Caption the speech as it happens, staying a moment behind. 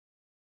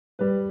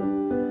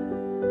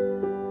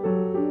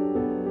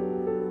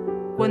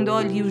Quando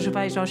olho e os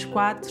vejo aos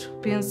 4,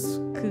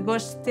 penso que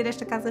gosto de ter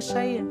esta casa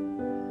cheia.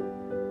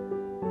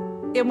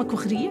 É uma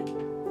correria.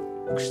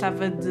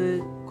 Gostava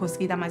de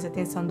conseguir dar mais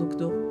atenção do que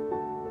dou.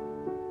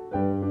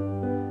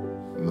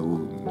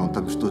 Não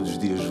estamos todos os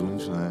dias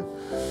juntos, não é?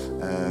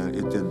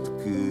 Eu tento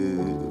que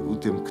o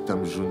tempo que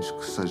estamos juntos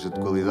que seja de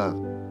qualidade.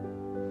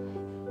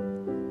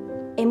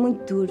 É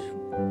muito duro.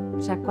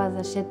 Já quase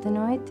às 7 da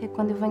noite é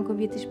quando eu venho com a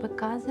Beatriz para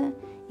casa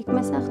e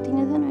começa a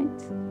rotina da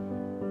noite.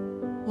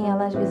 E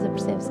ela às vezes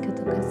apercebe-se que eu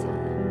estou cansada.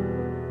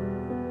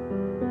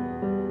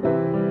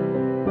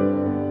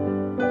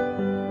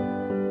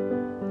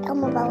 É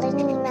uma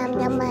bailarina, a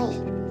minha mãe.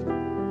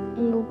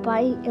 O meu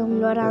pai é o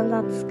melhor a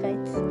andar de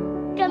skate.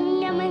 A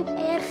minha mãe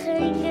é a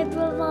rainha do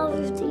lavar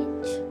os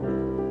dentes.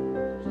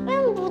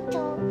 É um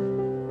botão.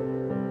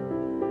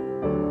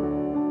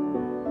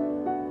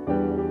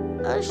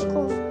 A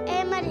escova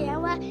é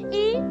amarela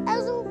e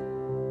azul.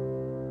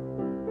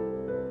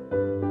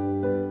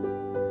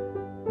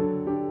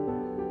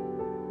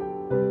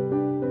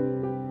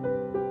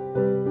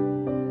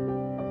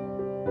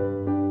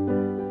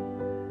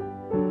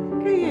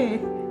 Quem é?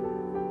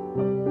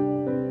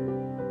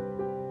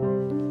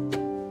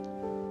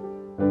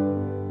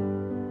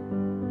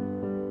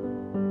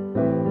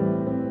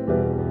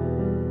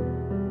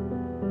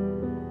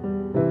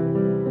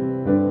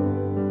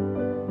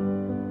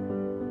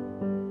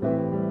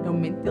 É o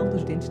momento dele,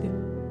 dos dentes dele.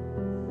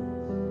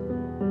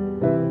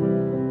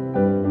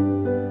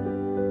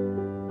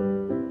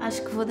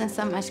 Acho que vou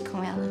dançar mais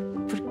com ela,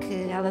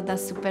 porque ela dá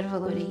super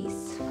valor a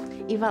isso.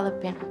 E vale a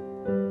pena.